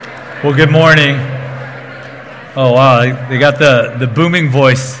Well, good morning. Oh, wow, they got the booming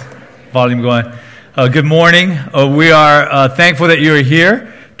voice volume going. Good morning. We are thankful that you're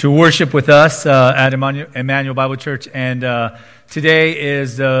here to worship with us at Emmanuel Bible Church. And today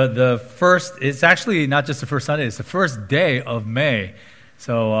is the first, it's actually not just the first Sunday, it's the first day of May.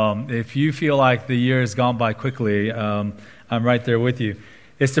 So if you feel like the year has gone by quickly, I'm right there with you.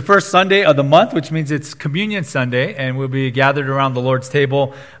 It's the first Sunday of the month, which means it's Communion Sunday, and we'll be gathered around the Lord's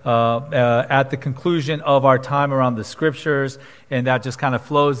table at the conclusion of our time around the Scriptures, and that just kind of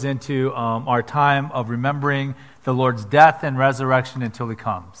flows into our time of remembering the Lord's death and resurrection until He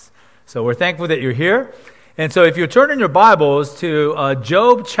comes. So we're thankful that you're here. And so if you turn in your Bibles to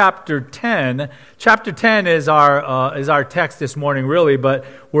Job chapter 10, chapter 10 is our text this morning, really, but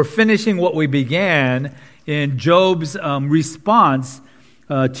we're finishing what we began in Job's response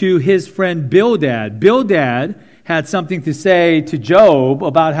to his friend Bildad. Bildad had something to say to Job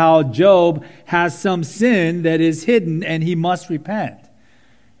about how Job has some sin that is hidden and he must repent.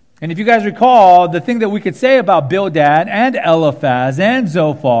 And if you guys recall, the thing that we could say about Bildad and Eliphaz and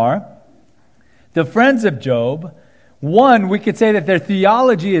Zophar, the friends of Job, one, we could say that their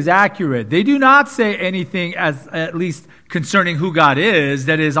theology is accurate. They do not say anything, as at least concerning who God is,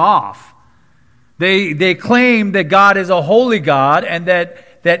 that is off. They claim that God is a holy God and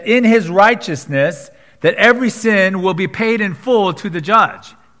that in His righteousness, that every sin will be paid in full to the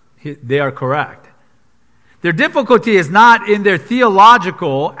judge. They are correct. Their difficulty is not in their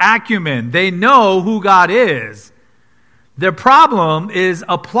theological acumen. They know who God is. Their problem is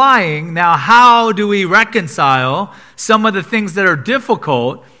applying. Now, how do we reconcile some of the things that are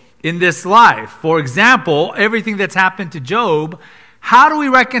difficult in this life? For example, everything that's happened to Job. How do we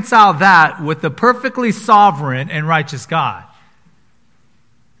reconcile that with the perfectly sovereign and righteous God?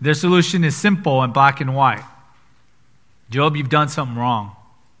 Their solution is simple and black and white. Job, you've done something wrong.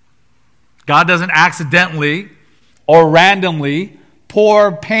 God doesn't accidentally or randomly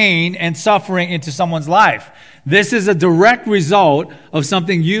pour pain and suffering into someone's life. This is a direct result of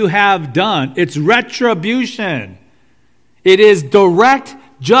something you have done. It's retribution. It is direct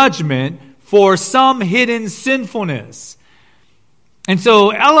judgment for some hidden sinfulness. And so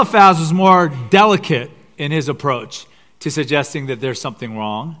Eliphaz was more delicate in his approach to suggesting that there's something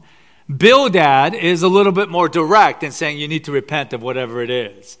wrong. Bildad is a little bit more direct in saying you need to repent of whatever it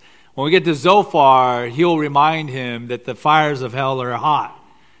is. When we get to Zophar, he'll remind him that the fires of hell are hot,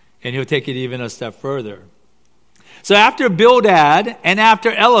 and he'll take it even a step further. So after Bildad and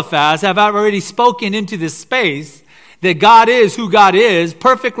after Eliphaz have already spoken into this space, that God is who God is,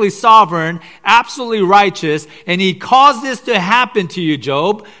 perfectly sovereign, absolutely righteous, and He caused this to happen to you,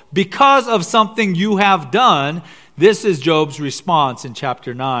 Job, because of something you have done. This is Job's response in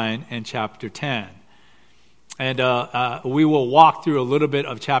chapter 9 and chapter 10. And we will walk through a little bit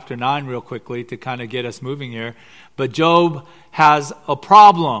of chapter 9 real quickly to kind of get us moving here. But Job has a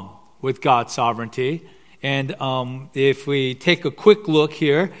problem with God's sovereignty. And if we take a quick look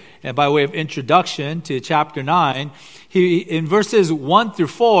here, and by way of introduction to chapter 9, in verses 1 through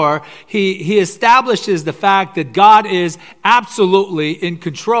 4, he establishes the fact that God is absolutely in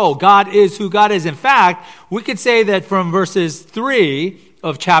control. God is who God is. In fact, we could say that from verses 3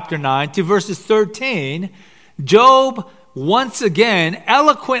 of chapter 9 to verses 13, Job once again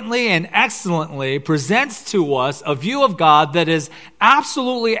eloquently and excellently presents to us a view of God that is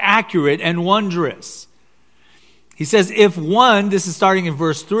absolutely accurate and wondrous. He says, if one, this is starting in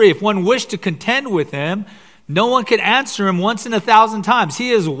verse 3, if one wished to contend with Him, no one could answer Him once in 1,000 times. He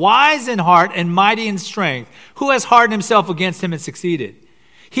is wise in heart and mighty in strength. Who has hardened himself against Him and succeeded?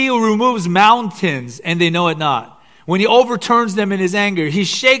 He who removes mountains and they know it not. When He overturns them in His anger, He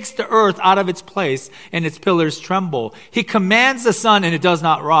shakes the earth out of its place and its pillars tremble. He commands the sun and it does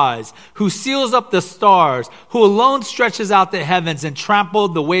not rise. Who seals up the stars, who alone stretches out the heavens and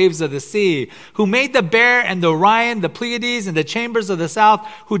trampled the waves of the sea, who made the Bear and the Orion, the Pleiades and the chambers of the south,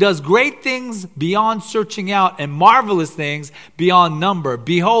 who does great things beyond searching out and marvelous things beyond number.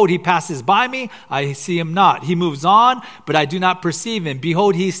 Behold, He passes by me, I see Him not. He moves on, but I do not perceive Him.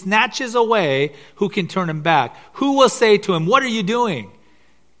 Behold, He snatches away, who can turn Him back? Who will say to Him, what are you doing?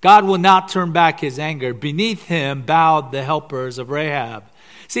 God will not turn back His anger. Beneath Him bowed the helpers of Rahab.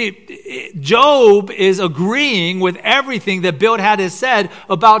 See, Job is agreeing with everything that Bildad has said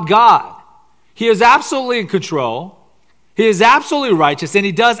about God. He is absolutely in control. He is absolutely righteous, and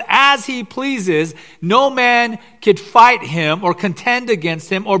He does as He pleases. No man could fight Him or contend against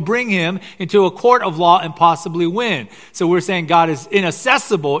Him or bring Him into a court of law and possibly win. So we're saying God is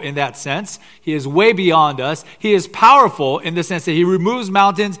inaccessible in that sense. He is way beyond us. He is powerful in the sense that He removes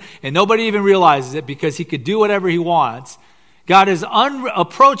mountains and nobody even realizes it because He could do whatever He wants. God is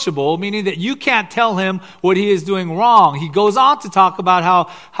unapproachable, meaning that you can't tell him what he is doing wrong. He goes on to talk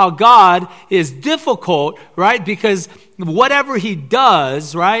about how God is difficult, right? Because whatever he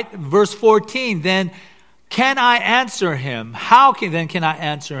does, right? Verse 14, then can I answer him? Then can I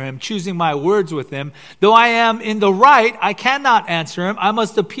answer him? Choosing my words with him. Though I am in the right, I cannot answer him. I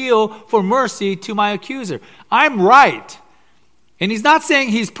must appeal for mercy to my accuser. I'm right. And he's not saying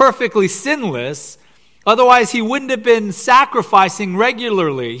he's perfectly sinless. Otherwise, he wouldn't have been sacrificing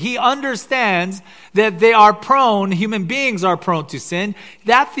regularly. He understands that human beings are prone to sin.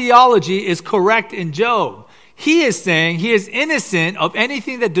 That theology is correct in Job. He is saying he is innocent of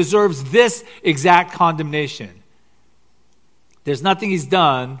anything that deserves this exact condemnation. There's nothing he's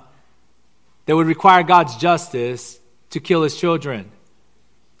done that would require God's justice to kill his children,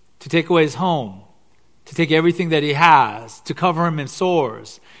 to take away his home, to take everything that he has, to cover him in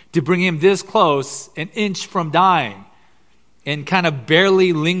sores, to bring him this close, an inch from dying, and kind of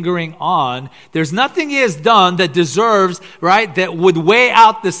barely lingering on. There's nothing he has done that deserves, right, that would weigh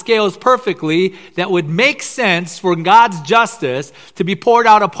out the scales perfectly, that would make sense for God's justice to be poured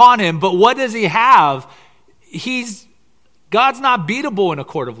out upon him. But what does he have? God's not beatable in a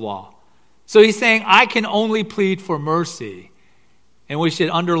court of law. So he's saying, I can only plead for mercy. And we should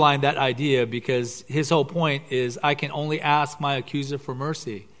underline that idea, because his whole point is, I can only ask my accuser for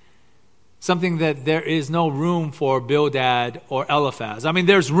mercy. Something that there is no room for Bildad or Eliphaz. I mean,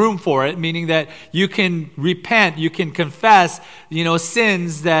 there's room for it, meaning that you can repent, you can confess,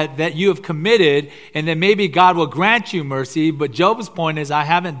 sins that you have committed, and then maybe God will grant you mercy. But Job's point is, I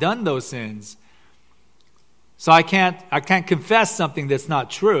haven't done those sins. So I can't confess something that's not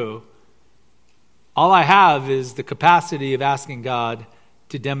true. All I have is the capacity of asking God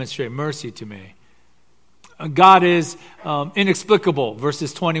to demonstrate mercy to me. God is inexplicable,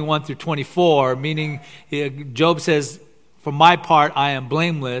 verses 21 through 24, meaning Job says, for my part, I am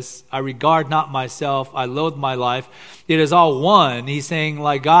blameless. I regard not myself. I loathe my life. It is all one. He's saying,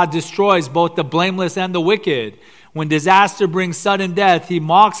 like, God destroys both the blameless and the wicked. When disaster brings sudden death, he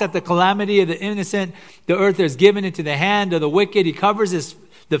mocks at the calamity of the innocent. The earth is given into the hand of the wicked. He covers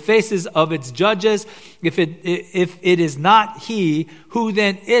the faces of its judges. If it is not he, who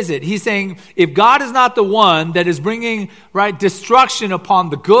then is it? He's saying, if God is not the one that is bringing, right, destruction upon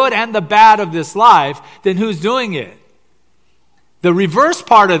the good and the bad of this life, then who's doing it? The reverse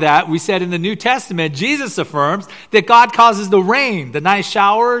part of that, we said in the New Testament, Jesus affirms that God causes the rain, the nice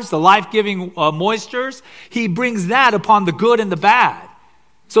showers, the life-giving moistures. He brings that upon the good and the bad.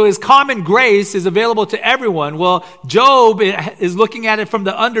 So his common grace is available to everyone. Well, Job is looking at it from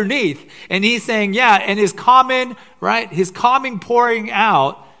the underneath, and he's saying, and his common pouring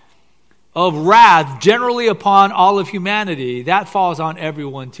out of wrath generally upon all of humanity, that falls on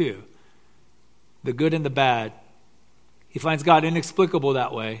everyone too. The good and the bad. He finds God inexplicable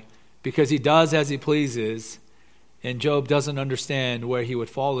that way, because he does as he pleases, and Job doesn't understand where he would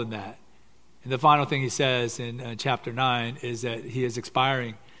fall in that. And the final thing he says in chapter 9 is that he is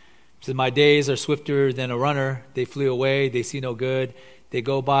expiring. He says, my days are swifter than a runner. They flee away. They see no good. They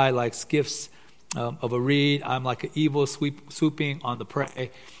go by like skiffs of a reed. I'm like an evil swooping on the prey.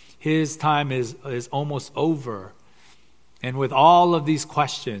 His time is almost over. And with all of these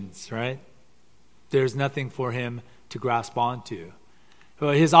questions, right, there's nothing for him to grasp onto.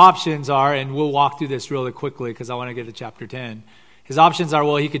 Well, his options are, and we'll walk through this really quickly because I want to get to chapter 10. His options are,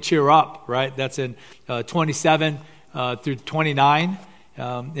 well, he could cheer up, right? That's in 27 through 29.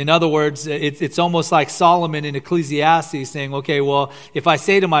 In other words, it's almost like Solomon in Ecclesiastes saying, okay, well, if I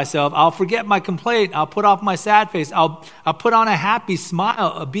say to myself, I'll forget my complaint, I'll put off my sad face, I'll put on a happy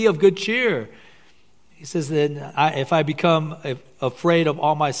smile, be of good cheer. He says that if I become afraid of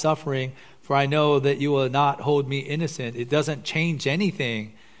all my suffering, for I know that you will not hold me innocent. It doesn't change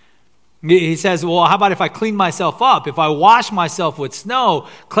anything. He says, well, how about if I clean myself up? If I wash myself with snow,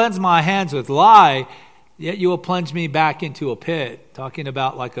 cleanse my hands with lye, yet you will plunge me back into a pit. Talking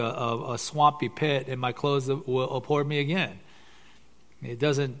about like a swampy pit, and my clothes will abhor me again. It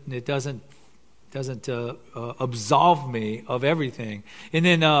doesn't absolve me of everything. And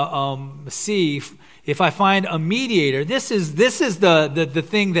then C, if I find a mediator, this is the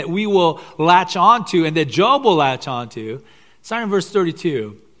thing that we will latch onto, and that Job will latch onto. Starting in verse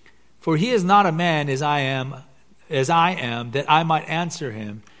 32. For he is not a man as I am, that I might answer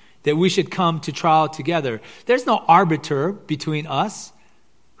him, that we should come to trial together. There's no arbiter between us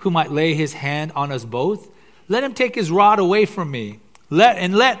who might lay his hand on us both. Let him take his rod away from me,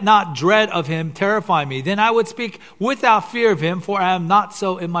 Let not dread of him terrify me. Then I would speak without fear of him, for I am not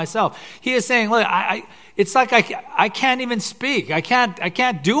so in myself. He is saying, look, it's like I can't even speak. I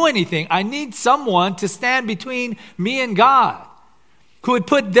can't do anything. I need someone to stand between me and God, who would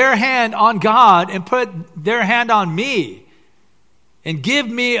put their hand on God and put their hand on me and give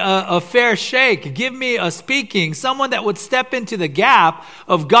me a fair shake, give me a speaking, someone that would step into the gap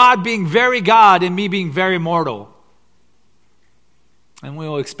of God being very God and me being very mortal. And we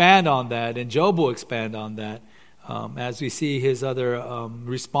will expand on that, and Job will expand on that as we see his other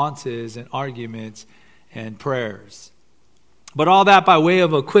responses and arguments and prayers. But all that by way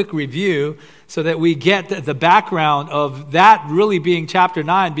of a quick review so that we get the background of that really being chapter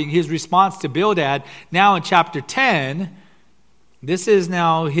 9, being his response to Bildad. Now in chapter 10, this is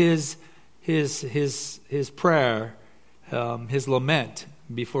now his prayer, his lament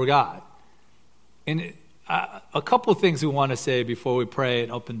before God. And a couple of things we want to say before we pray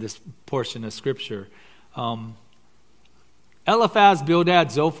and open this portion of Scripture. Eliphaz,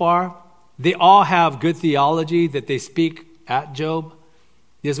 Bildad, Zophar, they all have good theology that they speak at Job.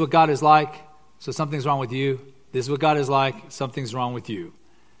 This is what God is like, so something's wrong with you. This is what God is like, something's wrong with you.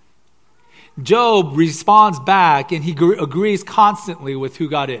 Job responds back and he agrees constantly with who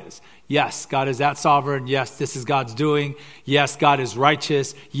God is. Yes, God is that sovereign. Yes, this is God's doing. Yes, God is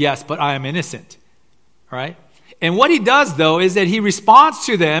righteous. Yes, but I am innocent. Right? And what he does, though, is that he responds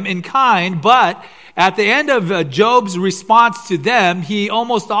to them in kind, but at the end of Job's response to them, he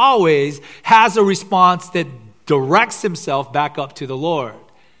almost always has a response that directs himself back up to the Lord.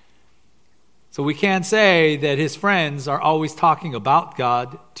 So we can't say that his friends are always talking about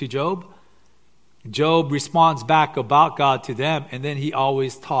God to Job. Job responds back about God to them, and then he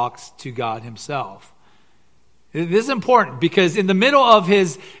always talks to God himself. This is important because in the middle of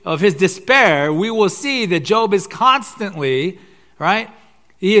his despair, we will see that Job is constantly, right?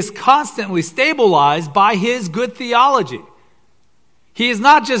 He is constantly stabilized by his good theology. He is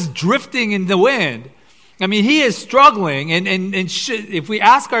not just drifting in the wind. I mean, he is struggling, and if we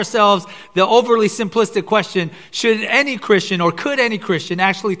ask ourselves the overly simplistic question, should any Christian or could any Christian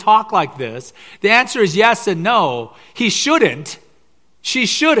actually talk like this? The answer is yes and no. He shouldn't. She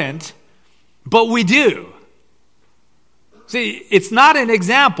shouldn't, but we do. See, it's not an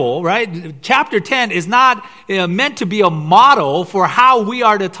example, right? Chapter 10 is not meant to be a model for how we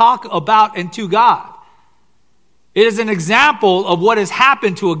are to talk about and to God. It is an example of what has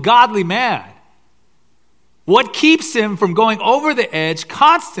happened to a godly man. What keeps him from going over the edge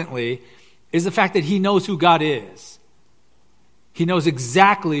constantly is the fact that he knows who God is. He knows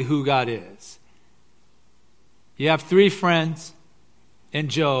exactly who God is. You have 3 friends in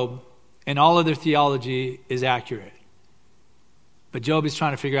Job, and all of their theology is accurate. But Job is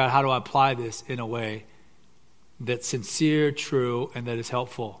trying to figure out, how do I apply this in a way that's sincere, true, and that is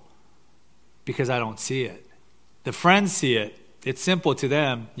helpful? Because I don't see it. The friends see it. It's simple to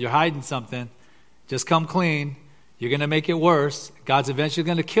them. You're hiding something. Just come clean. You're going to make it worse. God's eventually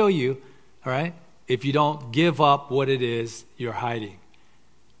going to kill you, all right, if you don't give up what it is you're hiding.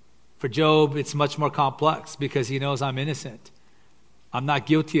 For Job, it's much more complex because he knows I'm innocent. I'm not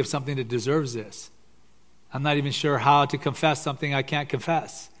guilty of something that deserves this. I'm not even sure how to confess something I can't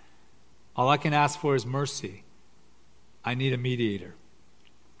confess. All I can ask for is mercy. I need a mediator.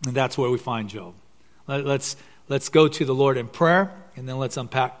 And that's where we find Job. Let's go to the Lord in prayer, and then let's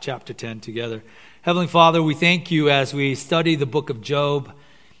unpack chapter 10 together. Heavenly Father, we thank you as we study the book of Job.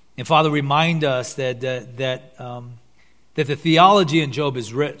 And Father, remind us that the theology in Job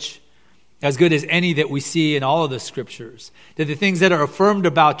is rich, as good as any that we see in all of the scriptures. That the things that are affirmed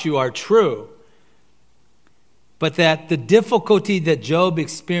about you are true. But that the difficulty that Job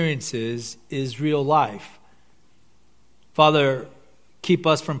experiences is real life. Father, keep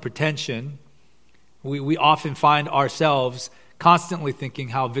us from pretension. We often find ourselves constantly thinking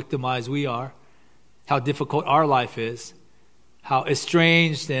how victimized we are, how difficult our life is, how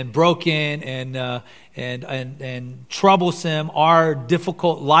estranged and broken and troublesome our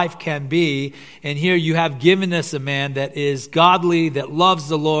difficult life can be. And here you have given us a man that is godly, that loves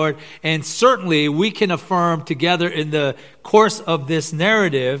the Lord. And certainly we can affirm together in the course of this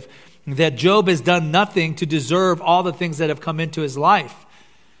narrative that Job has done nothing to deserve all the things that have come into his life.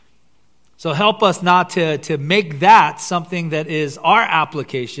 So help us not to make that something that is our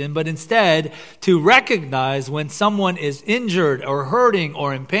application, but instead to recognize when someone is injured or hurting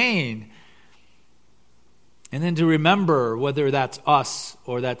or in pain. And then to remember, whether that's us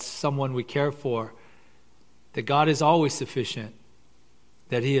or that's someone we care for, that God is always sufficient,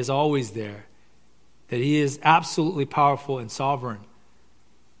 that He is always there, that He is absolutely powerful and sovereign,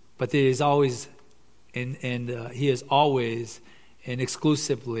 but that He is always He is always and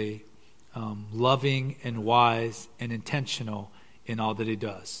exclusively loving and wise and intentional in all that he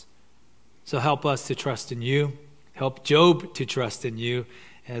does. So help us to trust in you. Help Job to trust in you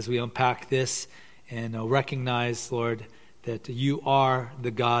as we unpack this and recognize, Lord, that you are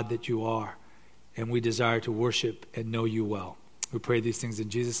the God that you are, and we desire to worship and know you well. We pray these things in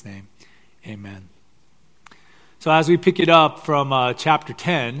Jesus' name. Amen. So as we pick it up from chapter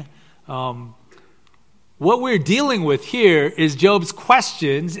 10, what we're dealing with here is Job's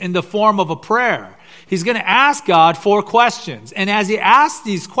questions in the form of a prayer. He's going to ask God 4 questions. And as he asks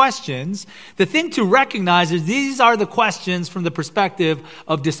these questions, the thing to recognize is these are the questions from the perspective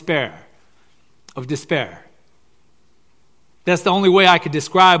of despair. Of despair. That's the only way I could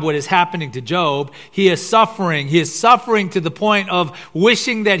describe what is happening to Job. He is suffering. He is suffering to the point of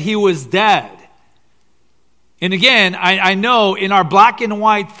wishing that he was dead. And again, I know in our black and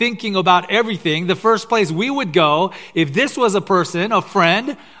white thinking about everything, the first place we would go, if this was a person, a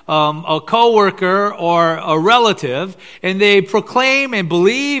friend, a coworker, or a relative, and they proclaim and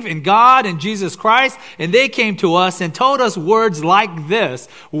believe in God and Jesus Christ, and they came to us and told us words like this,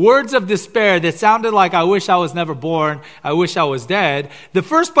 words of despair that sounded like, I wish I was never born, I wish I was dead, the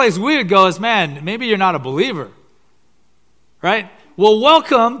first place we would go is, man, maybe you're not a believer, right? Well,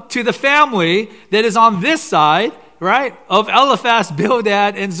 welcome to the family that is on this side, right, of Eliphaz,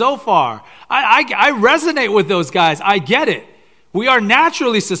 Bildad, and Zophar. I resonate with those guys. I get it. We are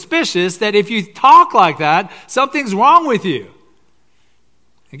naturally suspicious that if you talk like that, something's wrong with you.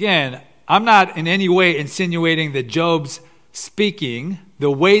 Again, I'm not in any way insinuating that Job's speaking, the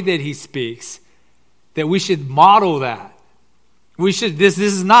way that he speaks, that we should model that. This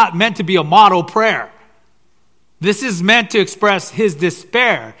is not meant to be a model prayer. This is meant to express his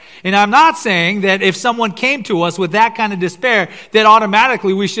despair. And I'm not saying that if someone came to us with that kind of despair, that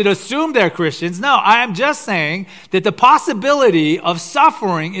automatically we should assume they're Christians. No, I am just saying that the possibility of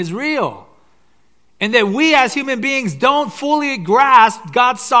suffering is real. And that we as human beings don't fully grasp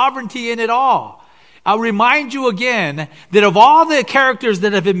God's sovereignty in it all. I'll remind you again that of all the characters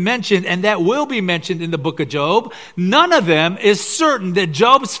that have been mentioned and that will be mentioned in the book of Job, none of them is certain that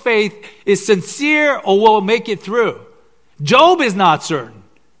Job's faith is sincere or will make it through. Job is not certain.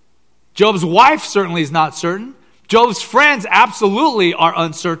 Job's wife certainly is not certain. Job's friends absolutely are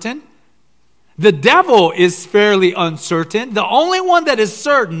uncertain. The devil is fairly uncertain. The only one that is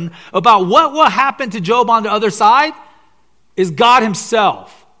certain about what will happen to Job on the other side is God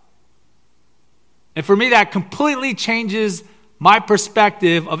himself. And for me, that completely changes my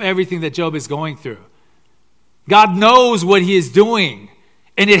perspective of everything that Job is going through. God knows what he is doing,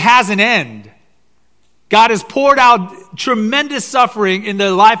 and it has an end. God has poured out tremendous suffering in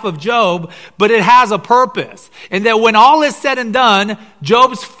the life of Job, but it has a purpose. And that when all is said and done,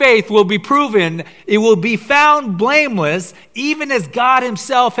 Job's faith will be proven. It will be found blameless, even as God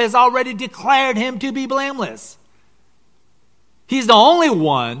himself has already declared him to be blameless. He's the only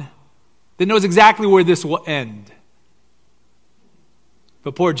one that knows exactly where this will end.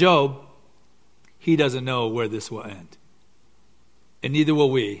 But poor Job, he doesn't know where this will end. And neither will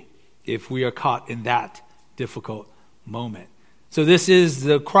we if we are caught in that difficult moment. So this is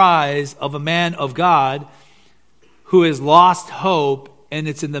the cries of a man of God who has lost hope, and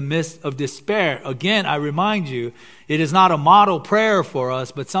it's in the midst of despair. Again, I remind you, it is not a model prayer for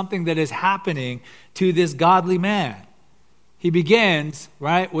us, but something that is happening to this godly man. He begins,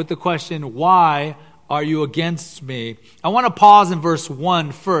 right, with the question, why are you against me? I want to pause in verse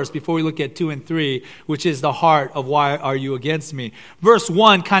 1 first before we look at 2 and 3, which is the heart of why are you against me. Verse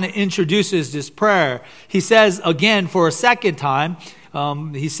 1 kind of introduces this prayer. He says again for a second time,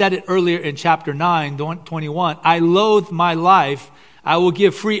 he said it earlier in chapter 9, 21, I loathe my life, I will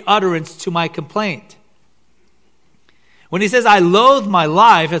give free utterance to my complaint. When he says I loathe my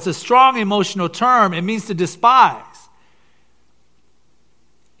life, it's a strong emotional term. It means to despise.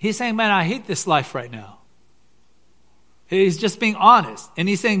 He's saying, man, I hate this life right now. He's just being honest. And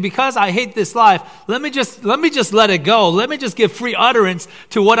he's saying, because I hate this life, let me just let it go. Let me just give free utterance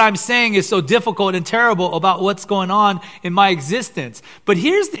to what I'm saying is so difficult and terrible about what's going on in my existence. But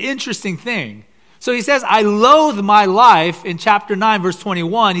here's the interesting thing. So he says, I loathe my life in chapter 9, verse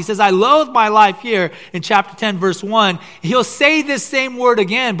 21. He says, I loathe my life here in chapter 10, verse 1. He'll say this same word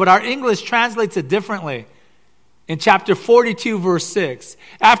again, but our English translates it differently. In chapter 42, verse 6,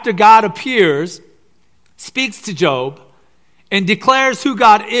 after God appears, speaks to Job, and declares who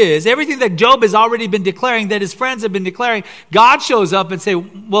God is, everything that Job has already been declaring, that his friends have been declaring, God shows up and say,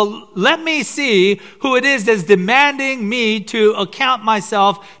 well, let me see who it is that's demanding me to account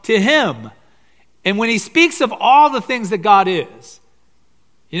myself to him. And when he speaks of all the things that God is,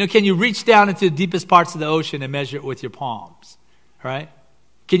 can you reach down into the deepest parts of the ocean and measure it with your palms? right?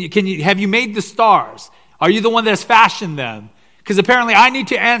 Have you made the stars? Are you the one that has fashioned them? Because apparently I need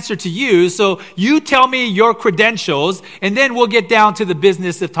to answer to you, so you tell me your credentials, and then we'll get down to the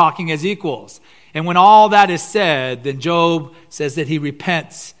business of talking as equals. And when all that is said, then Job says that he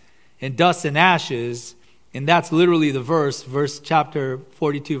repents in dust and ashes, and that's literally the verse chapter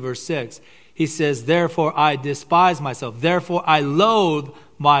 42, verse 6. He says, therefore I despise myself, therefore I loathe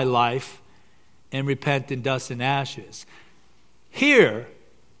my life, and repent in dust and ashes. Here,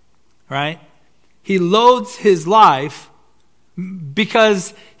 right, he loathes his life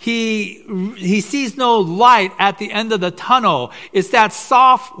because he sees no light at the end of the tunnel. It's that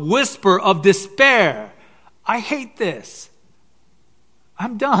soft whisper of despair. I hate this.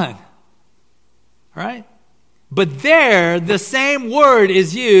 I'm done. Right? But there, the same word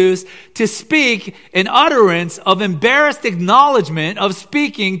is used to speak an utterance of embarrassed acknowledgement of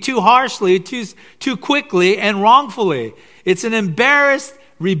speaking too harshly, too quickly, and wrongfully. It's an embarrassed,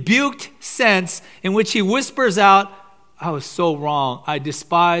 rebuked sense in which he whispers out, I was so wrong. I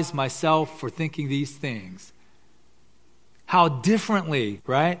despise myself for thinking these things. How differently,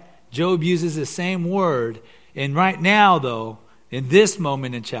 right? Job uses the same word. And right now, though, in this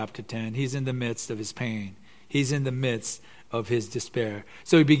moment in chapter 10, he's in the midst of his pain. He's in the midst of his despair.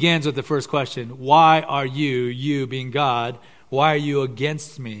 So he begins with the first question. Why are you being God, why are you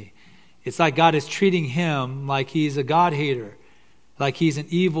against me? It's like God is treating him like he's a God-hater, like he's an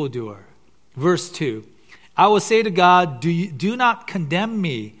evildoer. Verse 2. I will say to God, do not condemn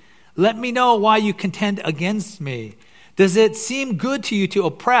me. Let me know why you contend against me. Does it seem good to you to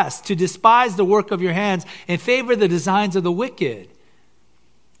oppress, to despise the work of your hands, and favor the designs of the wicked?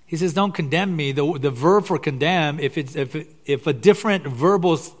 He says, don't condemn me. The verb for condemn, if a different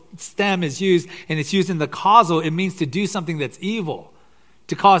verbal stem is used, and it's used in the causal, it means to do something that's evil,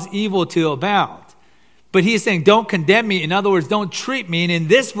 to cause evil to abound. But he's saying, don't condemn me. In other words, don't treat me. And in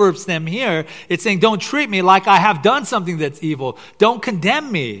this verb stem here, it's saying, don't treat me like I have done something that's evil. Don't condemn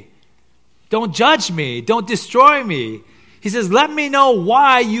me. Don't judge me. Don't destroy me. He says, let me know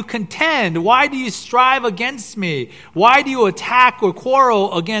why you contend. Why do you strive against me? Why do you attack or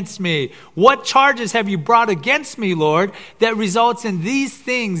quarrel against me? What charges have you brought against me, Lord, that results in these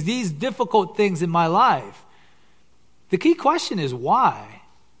things, these difficult things in my life? The key question is why?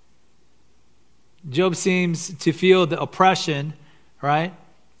 Job seems to feel the oppression, right,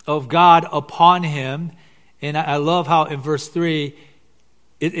 of God upon him. And I love how in verse 3,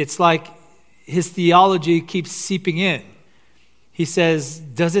 it's like his theology keeps seeping in. He says,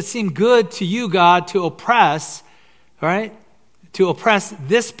 does it seem good to you, God, to oppress, right? To oppress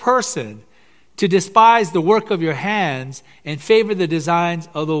this person, to despise the work of your hands and favor the designs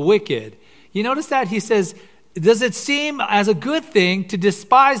of the wicked? You notice that he says, does it seem as a good thing to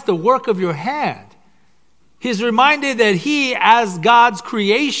despise the work of your hand? He's reminded that he, as God's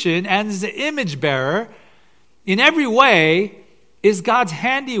creation and as the image bearer, in every way is God's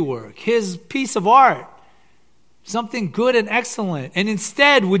handiwork, his piece of art, something good and excellent. And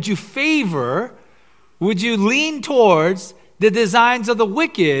instead, would you lean towards the designs of the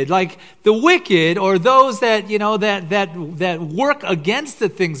wicked? Like the wicked, or those that, that work against the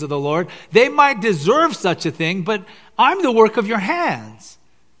things of the Lord, they might deserve such a thing, but I'm the work of your hands.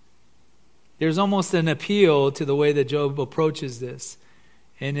 There's almost an appeal to the way that Job approaches this.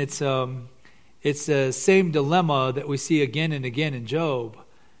 And it's the same dilemma that we see again and again in Job,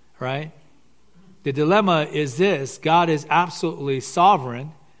 right? The dilemma is this: God is absolutely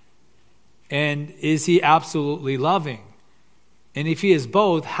sovereign, and is he absolutely loving? And if he is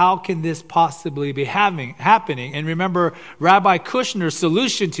both, how can this possibly be happening? And remember, Rabbi Kushner's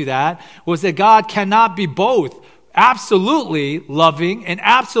solution to that was that God cannot be both absolutely loving and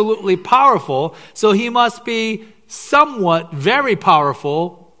absolutely powerful, so he must be somewhat very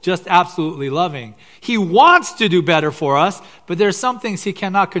powerful, just absolutely loving. He wants to do better for us, but there's some things he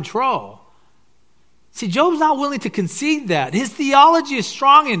cannot control. See, Job's not willing to concede that. His theology is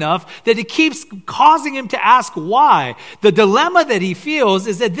strong enough that it keeps causing him to ask why. The dilemma that he feels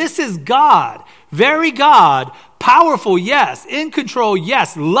is that this is God, very God, powerful, yes, in control,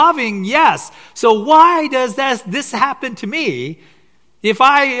 yes, loving, yes. So why does this happen to me? If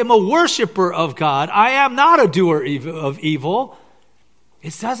I am a worshiper of God, I am not a doer of evil.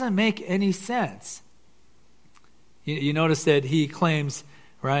 It doesn't make any sense. You notice that he claims,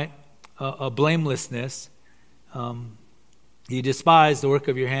 right, a blamelessness. You despise the work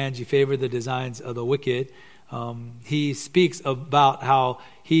of your hands. You favor the designs of the wicked. He speaks about how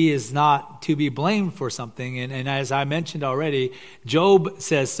he is not to be blamed for something. And as I mentioned already, Job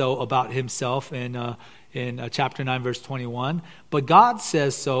says so about himself. And in chapter 9, verse 21. But God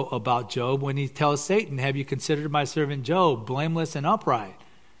says so about Job when he tells Satan, have you considered my servant Job blameless and upright?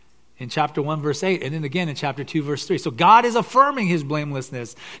 In chapter 1, verse 8, and then again in chapter 2, verse 3. So God is affirming his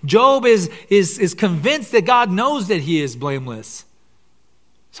blamelessness. Job is convinced that God knows that he is blameless.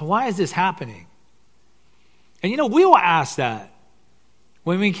 So why is this happening? And we will ask that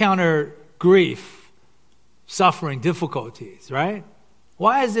when we encounter grief, suffering, difficulties, right?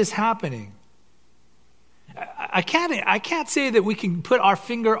 Why is this happening? I can't say that we can put our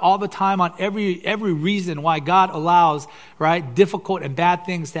finger all the time on every reason why God allows, right, difficult and bad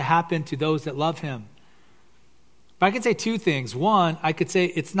things to happen to those that love him. But I can say two things. One, I could say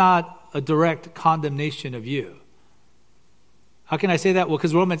it's not a direct condemnation of you. How can I say that? Well,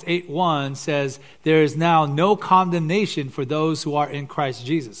 because Romans 8:1 says, there is now no condemnation for those who are in Christ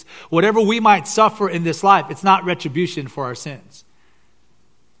Jesus. Whatever we might suffer in this life, it's not retribution for our sins.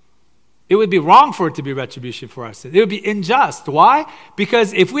 It would be wrong for it to be retribution for our sins. It would be unjust. Why?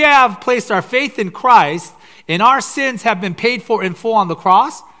 Because if we have placed our faith in Christ and our sins have been paid for in full on the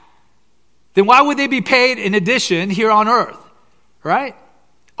cross, then why would they be paid in addition here on earth? Right?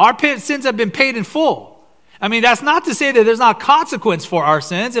 Our sins have been paid in full. I mean, that's not to say that there's not consequence for our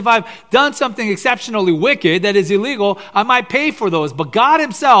sins. If I've done something exceptionally wicked that is illegal, I might pay for those. But God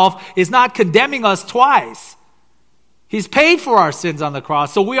himself is not condemning us twice. He's paid for our sins on the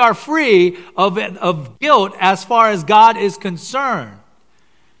cross, so we are free of guilt as far as God is concerned.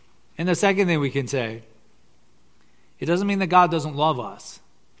 And the second thing we can say, it doesn't mean that God doesn't love us.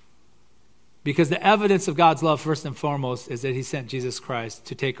 Because the evidence of God's love, first and foremost, is that he sent Jesus Christ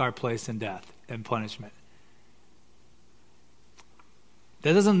to take our place in death and punishment.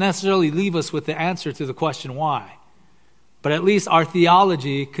 That doesn't necessarily leave us with the answer to the question why. But at least our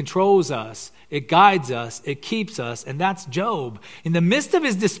theology controls us. It guides us. It keeps us. And that's Job. In the midst of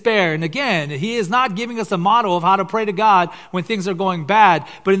his despair, and again, he is not giving us a model of how to pray to God when things are going bad.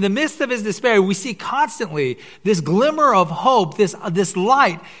 But in the midst of his despair, we see constantly this glimmer of hope, this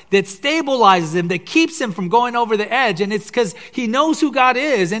light that stabilizes him, that keeps him from going over the edge. And it's because he knows who God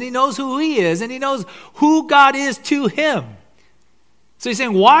is, and he knows who he is, and he knows who God is to him. So he's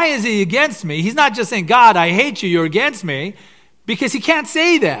saying, why is he against me? He's not just saying, God, I hate you, you're against me, because he can't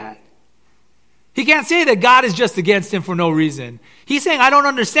say that. He can't say that God is just against him for no reason. He's saying, I don't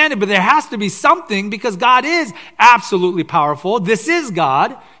understand it, but there has to be something because God is absolutely powerful. This is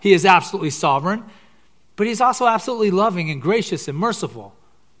God. He is absolutely sovereign, but he's also absolutely loving and gracious and merciful.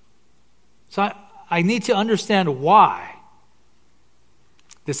 So I need to understand why.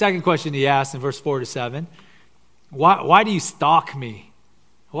 The second question he asked in verse 4 to 7, why do you stalk me?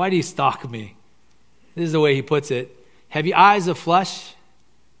 Why do you stalk me? This is the way he puts it. Have you eyes of flesh?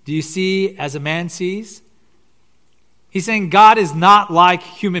 Do you see as a man sees? He's saying God is not like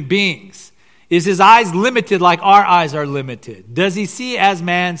human beings. Is his eyes limited like our eyes are limited? Does he see as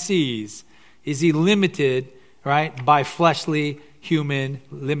man sees? Is he limited, right, by fleshly, human,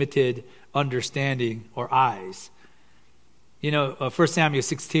 limited understanding or eyes? 1 Samuel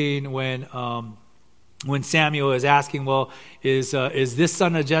 16, when Samuel is asking, well, is this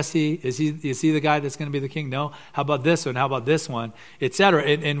son of Jesse, is he the guy that's going to be the king? No. How about this one? How about this one? Etc.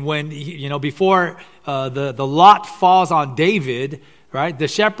 And when, before the lot falls on David, right, the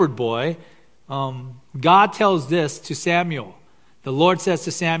shepherd boy, God tells this to Samuel. The Lord says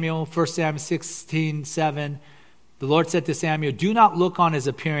to Samuel, 1 Samuel 16:7, the Lord said to Samuel, do not look on his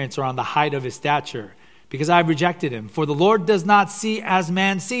appearance or on the height of his stature, because I have rejected him. For the Lord does not see as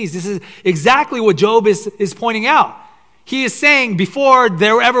man sees. This is exactly what Job is pointing out. He is saying before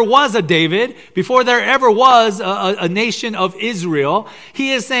there ever was a David, before there ever was a nation of Israel,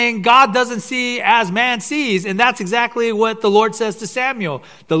 he is saying God doesn't see as man sees. And that's exactly what the Lord says to Samuel.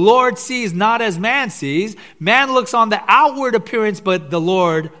 The Lord sees not as man sees. Man looks on the outward appearance, but the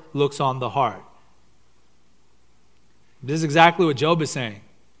Lord looks on the heart. This is exactly what Job is saying.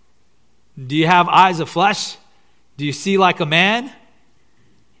 Do you have eyes of flesh? Do you see like a man?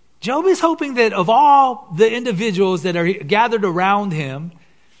 Job is hoping that of all the individuals that are gathered around him,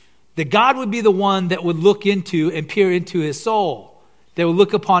 that God would be the one that would look into and peer into his soul, that would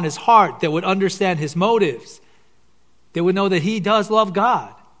look upon his heart, that would understand his motives, that would know that he does love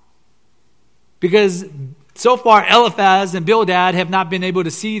God. Because so far, Eliphaz and Bildad have not been able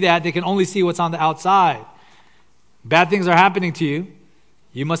to see that. They can only see what's on the outside. Bad things are happening to you.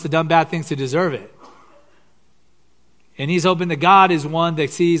 You must have done bad things to deserve it. And he's hoping that God is one that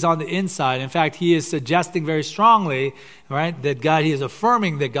sees on the inside. In fact, he is suggesting very strongly, right, that he is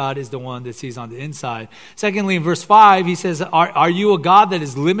affirming that God is the one that sees on the inside. Secondly, in verse 5, he says, are you a God that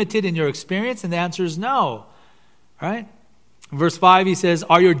is limited in your experience? And the answer is no, right? In verse 5, he says,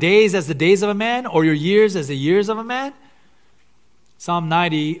 are your days as the days of a man, or your years as the years of a man? Psalm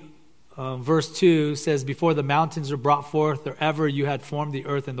 90, verse 2 says, before the mountains were brought forth, or ever you had formed the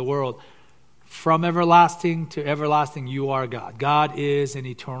earth and the world, from everlasting to everlasting you are God. God is an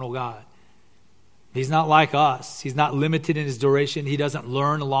eternal God. He's not like us. He's not limited in his duration. He doesn't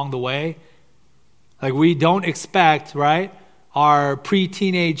learn along the way. Like we don't expect, right, our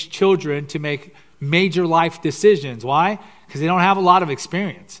pre-teenage children to make major life decisions. Why? Because they don't have a lot of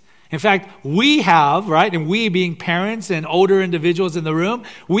experience. In fact, we have, right, and we being parents and older individuals in the room,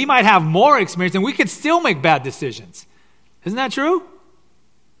 we might have more experience and we could still make bad decisions. Isn't that true?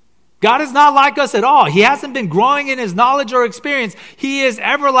 God is not like us at all. He hasn't been growing in his knowledge or experience. He is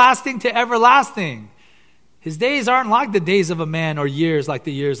everlasting to everlasting. His days aren't like the days of a man or years like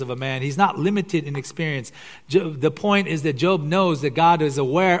the years of a man. He's not limited in experience. The point is that Job knows that God is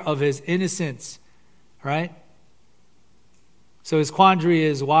aware of his innocence, right? So his quandary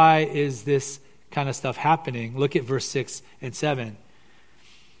is, why is this kind of stuff happening? Look at verse 6 and 7.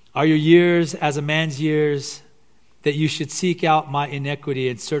 Are your years as a man's years, that you should seek out my iniquity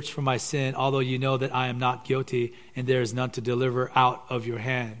and search for my sin, although you know that I am not guilty and there is none to deliver out of your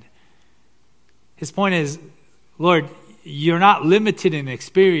hand? His point is, Lord, you're not limited in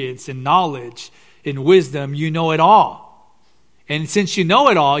experience and knowledge, in wisdom. You know it all. And since you know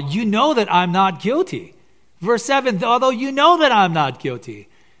it all, you know that I'm not guilty. Verse 7, although you know that I'm not guilty,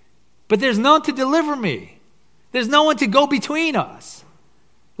 but there's none to deliver me. There's no one to go between us.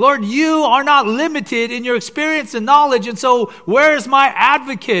 Lord, you are not limited in your experience and knowledge, and so where is my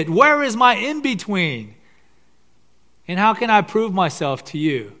advocate? Where is my in-between? And how can I prove myself to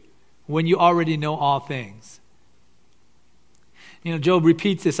you when you already know all things? You know, Job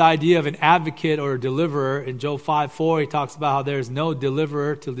repeats this idea of an advocate or a deliverer. In Job 5:4, he talks about how there is no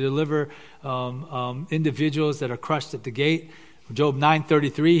deliverer to deliver individuals that are crushed at the gate. Job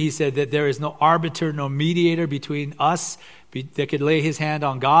 9:33, he said that there is no arbiter, no mediator between us that could lay his hand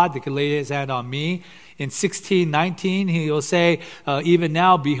on God, that could lay his hand on me. In 16:19, he will say, even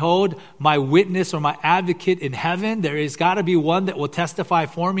now, behold, my witness or my advocate in heaven. There is got to be one that will testify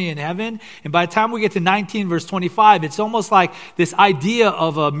for me in heaven. And by the time we get to 19, verse 25, it's almost like this idea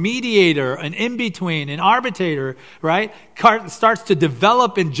of a mediator, an in-between, an arbitrator, right, starts to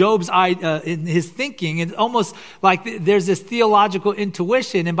develop in Job's in his thinking. It's almost like there's this theological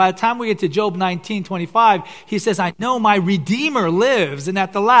intuition. And by the time we get to Job 19:25, he says, I know my Redeemer lives, and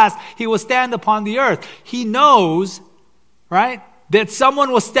at the last he will stand upon the earth. He knows, right, that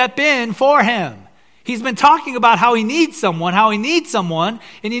someone will step in for him. He's been talking about how he needs someone,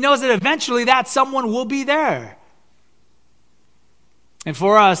 and he knows that eventually that someone will be there. And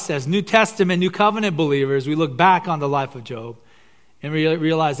for us as New Testament, New Covenant believers, we look back on the life of Job and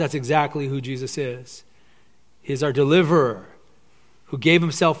realize that's exactly who Jesus is. He's our deliverer who gave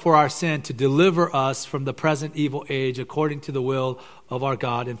himself for our sin to deliver us from the present evil age according to the will of our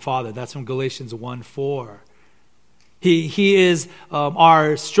God and Father. That's from Galatians 1:4. He is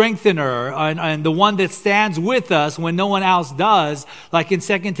our strengthener and the one that stands with us when no one else does. Like in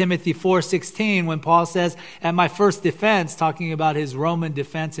 2 Timothy 4:16, when Paul says, at my first defense, talking about his Roman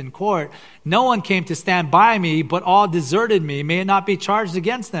defense in court, no one came to stand by me, but all deserted me. May it not be charged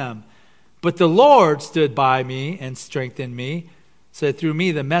against them. But the Lord stood by me and strengthened me, so that through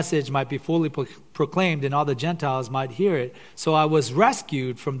me the message might be fully proclaimed and all the Gentiles might hear it. So I was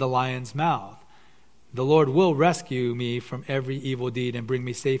rescued from the lion's mouth. The Lord will rescue me from every evil deed and bring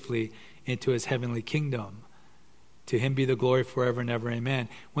me safely into his heavenly kingdom. To him be the glory forever and ever. Amen.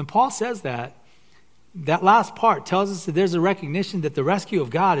 When Paul says that last part tells us that there's a recognition that the rescue of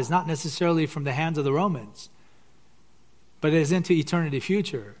God is not necessarily from the hands of the Romans, but it is into eternity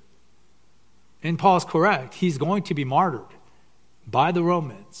future. And Paul's correct. He's going to be martyred by the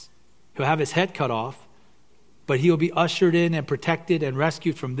Romans. He'll have his head cut off, but he'll be ushered in and protected and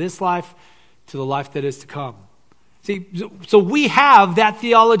rescued from this life to the life that is to come. See, so we have that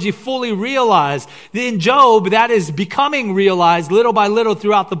theology fully realized. In Job, that is becoming realized little by little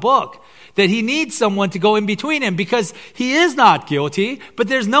throughout the book, that he needs someone to go in between him because he is not guilty, but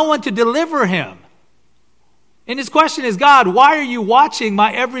there's no one to deliver him. And his question is, God, why are you watching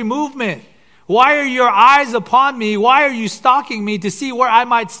my every movement? Why are your eyes upon me? Why are you stalking me to see where I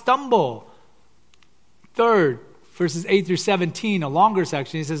might stumble? Third, verses 8 through 17, a longer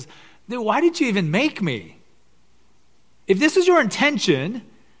section, he says, why did you even make me? If this is your intention,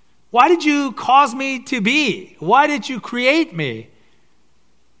 why did you cause me to be? Why did you create me?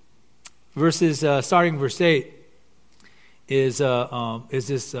 Starting verse 8 is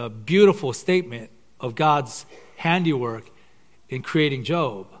this beautiful statement of God's handiwork in creating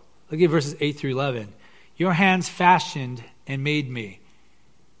Job. Look at verses 8 through 11. Your hands fashioned and made me,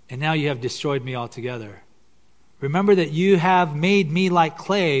 and now you have destroyed me altogether. Remember that you have made me like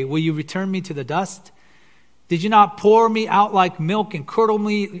clay. Will you return me to the dust? Did you not pour me out like milk and curdle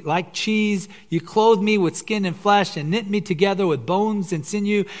me like cheese? You clothed me with skin and flesh and knit me together with bones and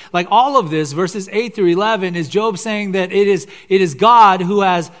sinew. Like all of this, verses 8 through 11, is Job saying that it is God who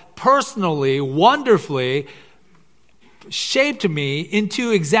has personally, wonderfully shaped me into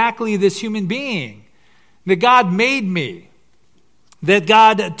exactly this human being. That God made me. That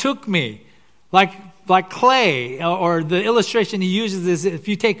God took me like clay, or the illustration he uses is if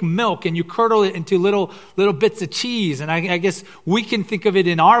you take milk and you curdle it into little bits of cheese. And I guess we can think of it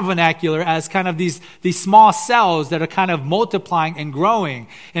in our vernacular as kind of these small cells that are kind of multiplying and growing.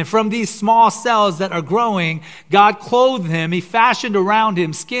 And from these small cells that are growing, God clothed him. He fashioned around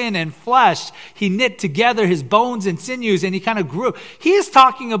him skin and flesh. He knit together his bones and sinews, and he kind of grew. He is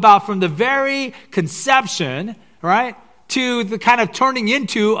talking about from the very conception, right, to the kind of turning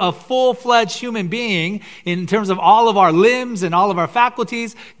into a full-fledged human being in terms of all of our limbs and all of our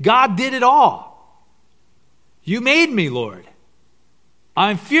faculties. God did it all. You made me, Lord.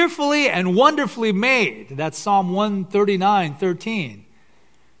 I'm fearfully and wonderfully made. That's Psalm 139:13.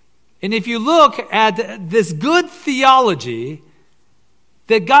 And if you look at this good theology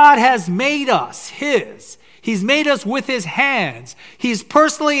that God has made us his, he's made us with his hands. He's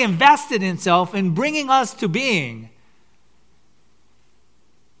personally invested himself in bringing us to being.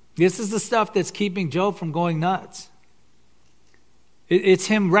 This is the stuff that's keeping Job from going nuts. It's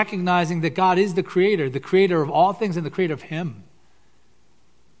him recognizing that God is the creator of all things and the creator of him.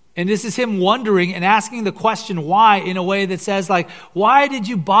 And this is him wondering and asking the question why in a way that says like, why did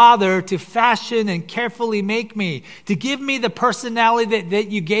you bother to fashion and carefully make me? To give me the personality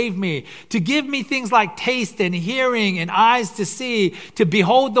that you gave me? To give me things like taste and hearing and eyes to see? To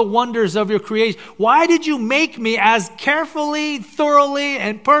behold the wonders of your creation? Why did you make me as carefully, thoroughly,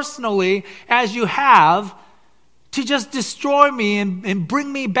 and personally as you have to just destroy me and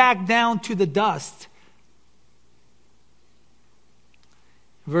bring me back down to the dust?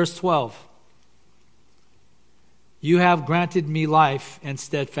 Verse 12, you have granted me life and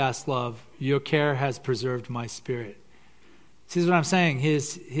steadfast love. Your care has preserved my spirit. See what I'm saying?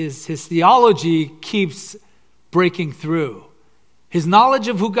 His theology keeps breaking through. His knowledge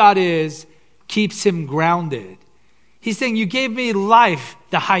of who God is keeps him grounded. He's saying, you gave me life,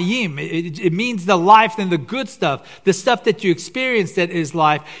 the hayim. It means the life and the good stuff, the stuff that you experience that is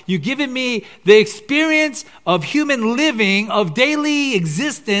life. You've given me the experience of human living, of daily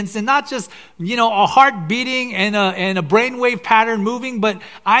existence, and not just, a heart beating and a brainwave pattern moving, but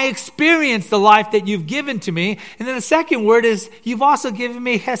I experience the life that you've given to me. And then the second word is, you've also given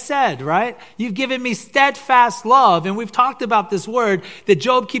me hesed, right? You've given me steadfast love. And we've talked about this word that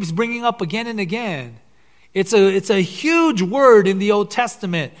Job keeps bringing up again and again. It's a huge word in the Old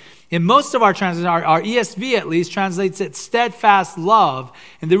Testament. In most of our translations, our ESV at least, translates it steadfast love.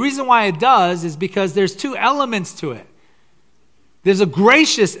 And the reason why it does is because there's two elements to it. There's a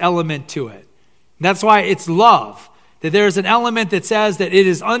gracious element to it. That's why it's love. That there is an element that says that it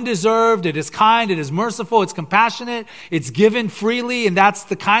is undeserved, it is kind, it is merciful, it's compassionate, it's given freely, and that's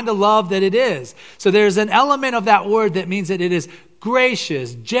the kind of love that it is. So there's an element of that word that means that it is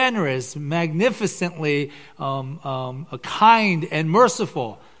gracious, generous, magnificently kind and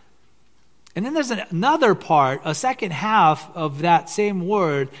merciful. And then there's another part, a second half of that same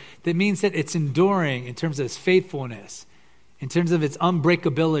word that means that it's enduring in terms of its faithfulness, in terms of its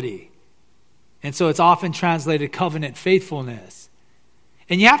unbreakability. And so it's often translated covenant faithfulness.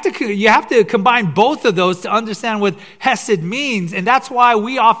 And you have to combine both of those to understand what hesed means. And that's why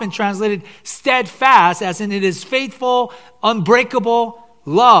we often translate it steadfast, as in it is faithful, unbreakable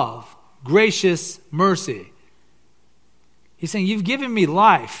love, gracious mercy. He's saying, you've given me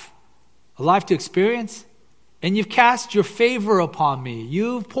life, a life to experience, and you've cast your favor upon me.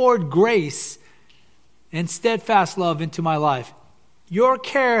 You've poured grace and steadfast love into my life. Your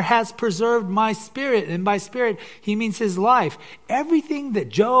care has preserved my spirit. And by spirit, he means his life. Everything that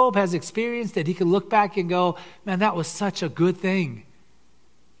Job has experienced that he could look back and go, man, that was such a good thing.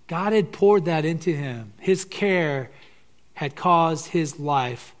 God had poured that into him. His care had caused his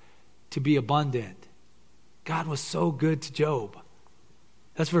life to be abundant. God was so good to Job.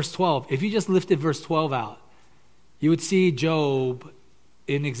 That's verse 12. If you just lifted verse 12 out, you would see Job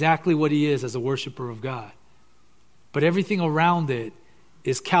in exactly what he is as a worshiper of God. But everything around it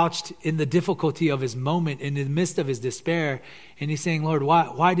is couched in the difficulty of his moment, in the midst of his despair. And he's saying, Lord,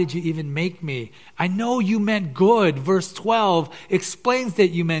 why did you even make me? I know you meant good. Verse 12 explains that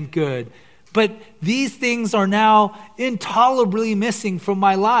you meant good. But these things are now intolerably missing from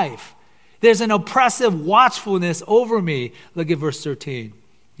my life. There's an oppressive watchfulness over me. Look at verse 13.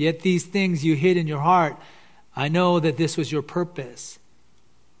 Yet these things you hid in your heart, I know that this was your purpose.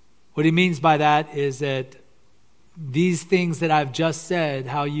 What he means by that is that these things that I've just said,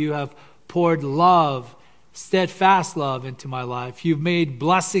 how you have poured love, steadfast love into my life, you've made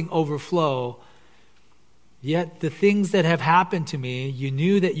blessing overflow, yet the things that have happened to me, you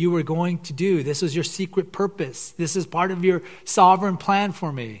knew that you were going to do. This was your secret purpose. This is part of your sovereign plan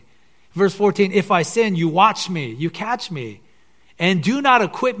for me. Verse 14, if I sin, you watch me, you catch me, and do not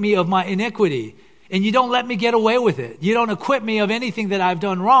acquit me of my iniquity. And you don't let me get away with it. You don't acquit me of anything that I've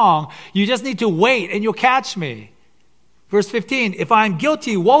done wrong. You just need to wait and you'll catch me. Verse 15, if I am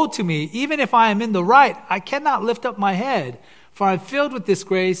guilty, woe to me. Even if I am in the right, I cannot lift up my head, for I am filled with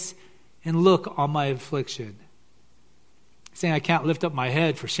disgrace and look on my affliction. Saying I can't lift up my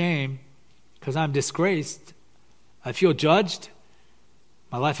head for shame because I'm disgraced. I feel judged.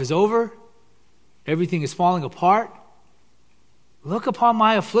 My life is over. Everything is falling apart. Look upon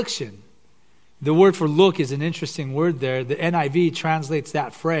my affliction. The word for look is an interesting word there. The NIV translates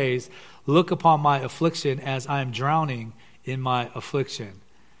that phrase, look upon my affliction, as I am drowning in my affliction.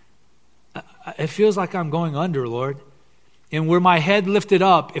 It feels like I'm going under, Lord. And were my head lifted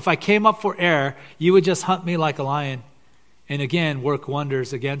up, if I came up for air, you would just hunt me like a lion and again work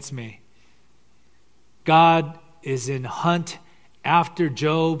wonders against me. God is in hunt after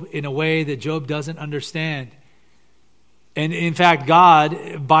Job in a way that Job doesn't understand. And in fact,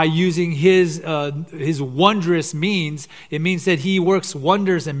 God, by using his wondrous means, it means that he works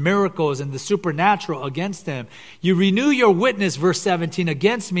wonders and miracles and the supernatural against them. You renew your witness, verse 17,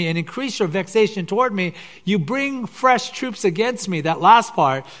 against me and increase your vexation toward me. You bring fresh troops against me. That last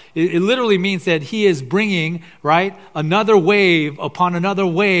part, it literally means that he is bringing, right, another wave upon another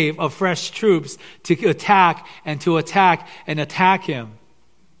wave of fresh troops to attack and to attack and attack him.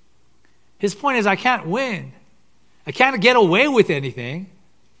 His point is, I can't win. I can't get away with anything.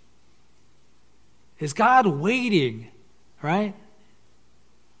 Is God waiting, right,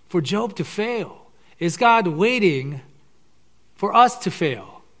 for Job to fail? Is God waiting for us to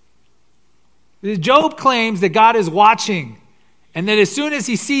fail? Job claims that God is watching and that as soon as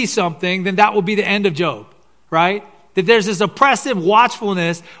he sees something, then that will be the end of Job, right? That there's this oppressive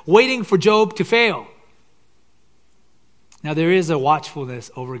watchfulness waiting for Job to fail. Now, there is a watchfulness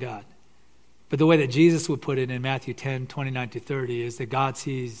over God. But the way that Jesus would put it in Matthew 10, 29 to 30 is that God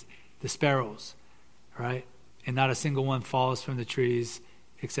sees the sparrows, right? And not a single one falls from the trees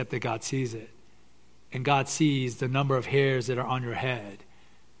except that God sees it. And God sees the number of hairs that are on your head.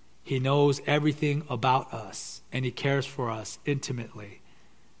 He knows everything about us, and he cares for us intimately.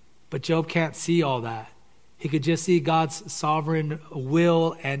 But Job can't see all that. He could just see God's sovereign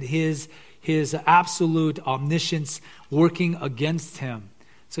will and his absolute omniscience working against him.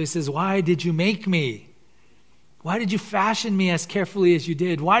 So he says, why did you make me? Why did you fashion me as carefully as you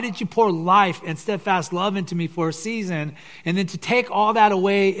did? Why did you pour life and steadfast love into me for a season, and then to take all that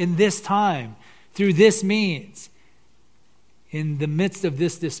away in this time, through this means, in the midst of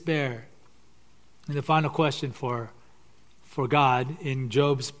this despair? And the final question for God in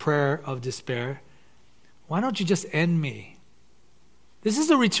Job's prayer of despair, why don't you just end me? This is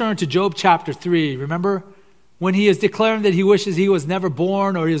a return to Job chapter 3, remember? When he is declaring that he wishes he was never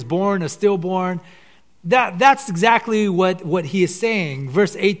born or he is born or stillborn. That's exactly what he is saying.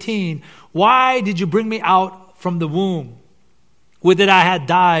 Verse 18, why did you bring me out from the womb? Would that I had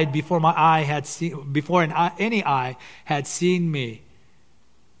died before any eye had seen me.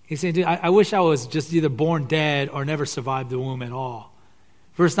 He's saying, I wish I was just either born dead or never survived the womb at all.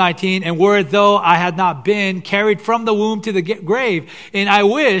 Verse 19, and were it though I had not been carried from the womb to the grave. And I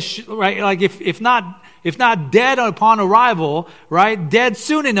wish, right, like if not dead upon arrival, right, dead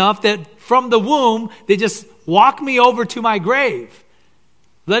soon enough that from the womb, they just walk me over to my grave.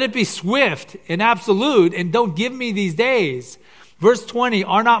 Let it be swift and absolute, and don't give me these days. Verse 20,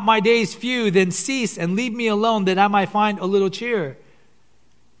 are not my days few? Then cease and leave me alone that I might find a little cheer.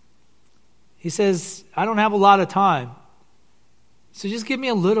 He says, I don't have a lot of time. So just give me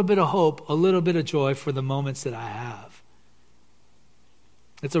a little bit of hope, a little bit of joy for the moments that I have.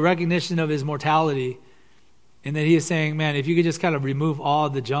 It's a recognition of his mortality, and that he is saying, man, if you could just kind of remove all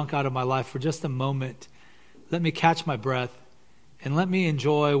the junk out of my life for just a moment, let me catch my breath, and let me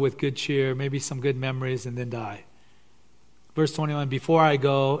enjoy with good cheer, maybe some good memories, and then die. Verse 21, before I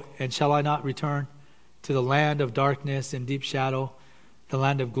go, and shall I not return to the land of darkness and deep shadow, the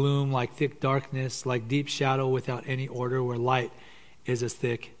land of gloom like thick darkness, like deep shadow without any order, where light is as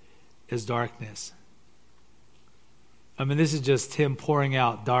thick as darkness. I mean, this is just him pouring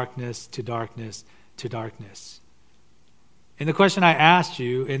out darkness to darkness to darkness. And the question I asked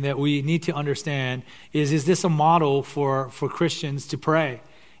you, and that we need to understand, is this a model for Christians to pray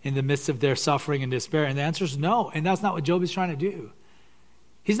in the midst of their suffering and despair? And the answer is no. And that's not what Job is trying to do.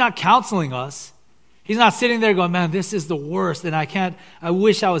 He's not counseling us. He's not sitting there going, man, this is the worst, and I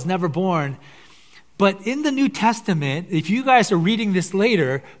wish I was never born. But in the New Testament, if you guys are reading this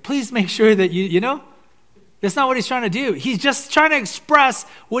later, please make sure that you know, that's not what he's trying to do. He's just trying to express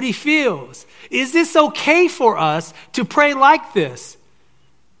what he feels. Is this okay for us to pray like this?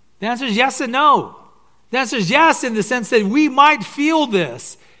 The answer is yes and no. The answer is yes, in the sense that we might feel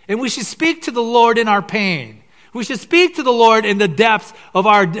this, and we should speak to the Lord in our pain. We should speak to the Lord in the depths of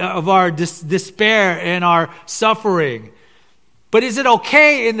our despair and our suffering. But is it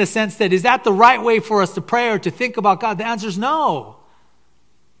okay in the sense that, is that the right way for us to pray or to think about God? The answer is no.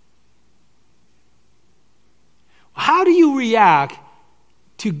 How do you react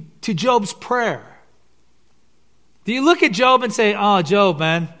to Job's prayer? Do you look at Job and say, oh, Job,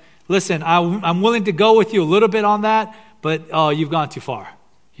 man, listen, I'm willing to go with you a little bit on that, but you've gone too far.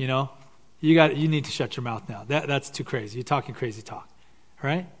 You know, you need to shut your mouth now. That's too crazy. You're talking crazy talk,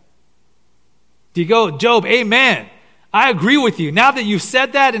 right? Do you go, Job, amen, I agree with you. Now that you've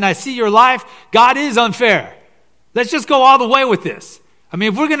said that and I see your life, God is unfair. Let's just go all the way with this. I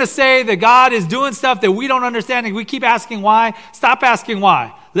mean, if we're going to say that God is doing stuff that we don't understand and we keep asking why, stop asking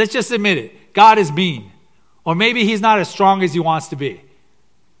why. Let's just admit it. God is mean. Or maybe he's not as strong as he wants to be.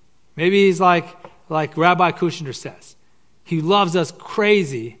 Maybe he's like Rabbi Kushner says. He loves us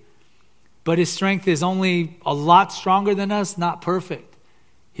crazy, but his strength is only a lot stronger than us, not perfect.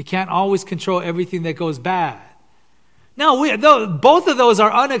 He can't always control everything that goes bad. No, both of those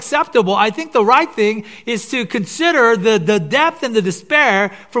are unacceptable. I think the right thing is to consider the depth and the despair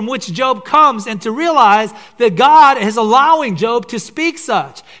from which Job comes, and to realize that God is allowing Job to speak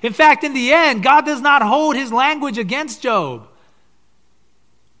such. In fact, in the end, God does not hold his language against Job.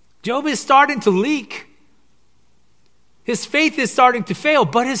 Job is starting to leak. His faith is starting to fail,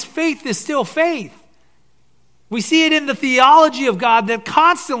 but his faith is still faith. We see it in the theology of God that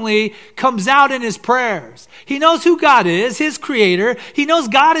constantly comes out in his prayers. He knows who God is, his creator. He knows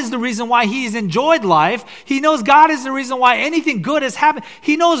God is the reason why he's enjoyed life. He knows God is the reason why anything good has happened.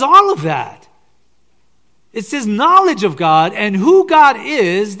 He knows all of that. It's his knowledge of God and who God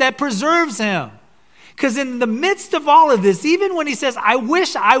is that preserves him. Because in the midst of all of this, even when he says, I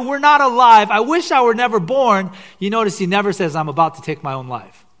wish I were not alive, I wish I were never born, you notice he never says, I'm about to take my own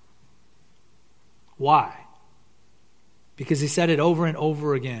life. Why? Because he said it over and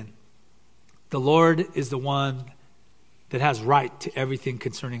over again. The Lord is the one that has right to everything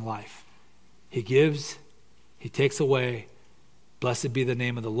concerning life. He gives, he takes away. Blessed be the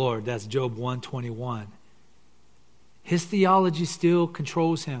name of the Lord. That's Job 1:21. His theology still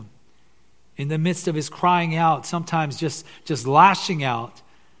controls him. In the midst of his crying out, sometimes just lashing out,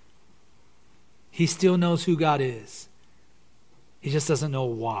 he still knows who God is. He just doesn't know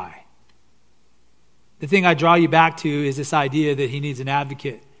why. The thing I draw you back to is this idea that he needs an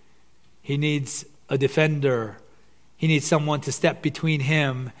advocate. He needs a defender. He needs someone to step between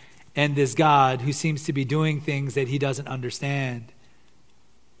him and this God who seems to be doing things that he doesn't understand.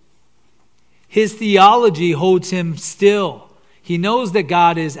 His theology holds him still. He knows that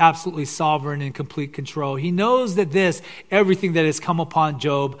God is absolutely sovereign and complete control. He knows that everything that has come upon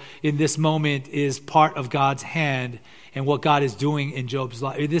Job in this moment is part of God's hand and what God is doing in Job's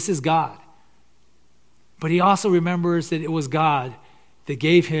life. This is God. But he also remembers that it was God that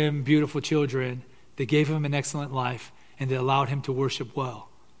gave him beautiful children, that gave him an excellent life, and that allowed him to worship well.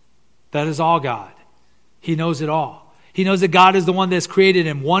 That is all God. He knows it all. He knows that God is the one that's created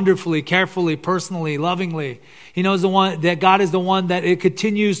him wonderfully, carefully, personally, lovingly. He knows that God is the one that it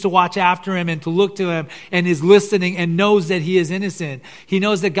continues to watch after him and to look to him and is listening and knows that he is innocent. He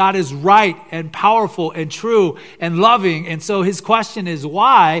knows that God is right and powerful and true and loving. And so his question is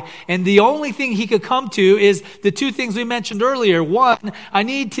why? And the only thing he could come to is the two things we mentioned earlier. One, I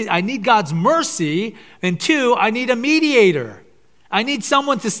need God's mercy. And two, I need a mediator. I need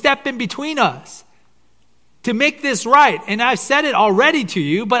someone to step in between us to make this right. And I've said it already to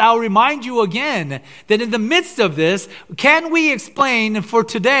you, but I'll remind you again that in the midst of this, can we explain for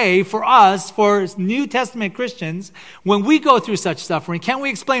today, for us, for New Testament Christians, when we go through such suffering, can we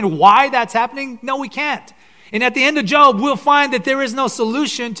explain why that's happening? No, we can't. And at the end of Job, we'll find that there is no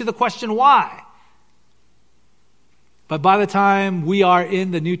solution to the question why. But by the time we are in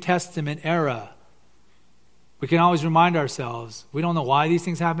the New Testament era, we can always remind ourselves, we don't know why these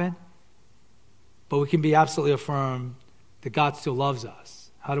things happen, but we can be absolutely affirmed that God still loves us.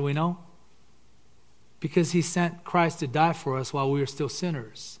 How do we know? Because he sent Christ to die for us while we were still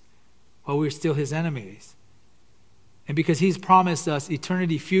sinners, while we were still his enemies. and because he's promised us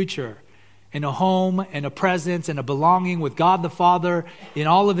eternity future and a home and a presence and a belonging with God the Father in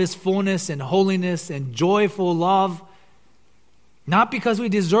all of his fullness and holiness and joyful love. Not because we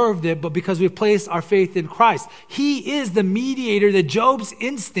deserved it, but because we've placed our faith in Christ. He is the mediator that Job's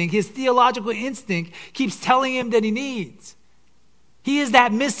instinct, his theological instinct, keeps telling him that he needs. He is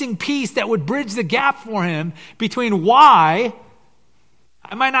that missing piece that would bridge the gap for him between why.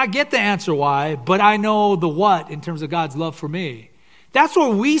 I might not get the answer why, but I know the what in terms of God's love for me. That's where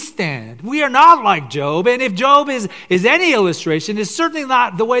we stand. We are not like Job. And if Job is any illustration, it's certainly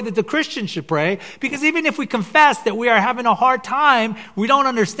not the way that the Christian should pray. Because even if we confess that we are having a hard time, we don't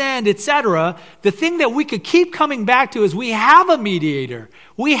understand, etc., the thing that we could keep coming back to is we have a mediator.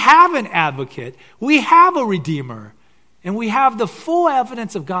 We have an advocate. We have a redeemer. And we have the full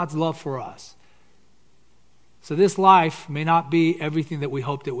evidence of God's love for us. So this life may not be everything that we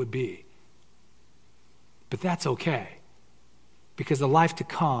hoped it would be. But that's okay. Because the life to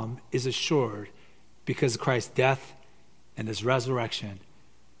come is assured because of Christ's death and his resurrection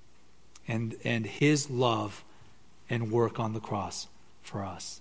and his love and work on the cross for us.